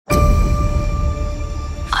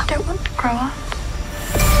I don't want to grow up.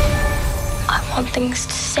 I want things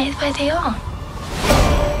to stay the way they are.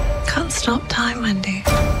 Can't stop time, Wendy.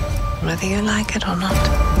 Whether you like it or not.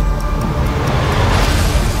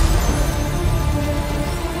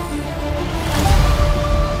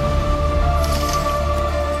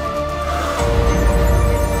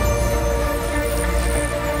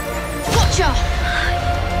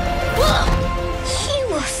 You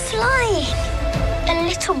were flying. A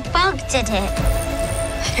little bug did it.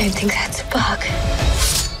 I don't think that's a bug.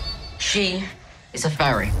 She is a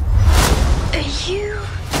fairy. Are you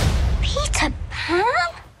Peter Pan?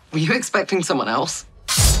 Were you expecting someone else?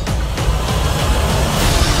 I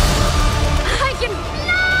can fly!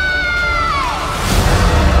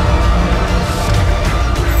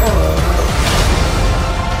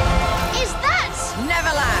 Is that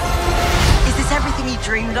Neverland! Is this everything you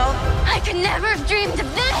dreamed of? I could never have dreamed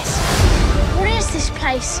of this! What is this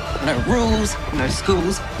place? No rules, no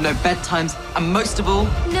schools, no bedtimes, and most of all...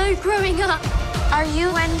 No growing up. Are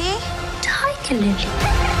you Wendy? Tiger Lily.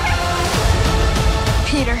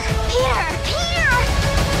 Peter. Peter!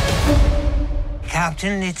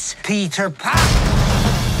 Captain, it's Peter Pan.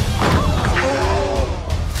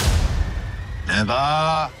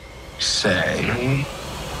 Never say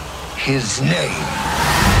his name.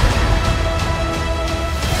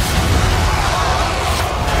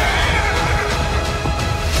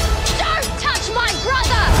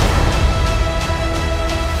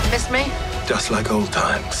 Miss me? Just like old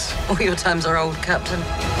times. All your times are old, Captain.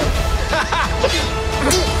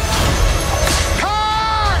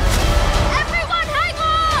 Con! Everyone hang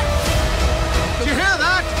on! Did you hear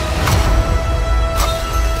that?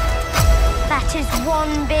 That is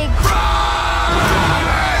one big...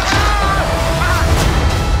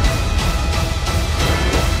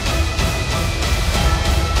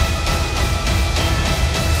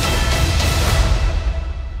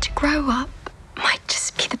 To grow up might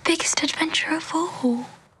just be the biggest adventure of all.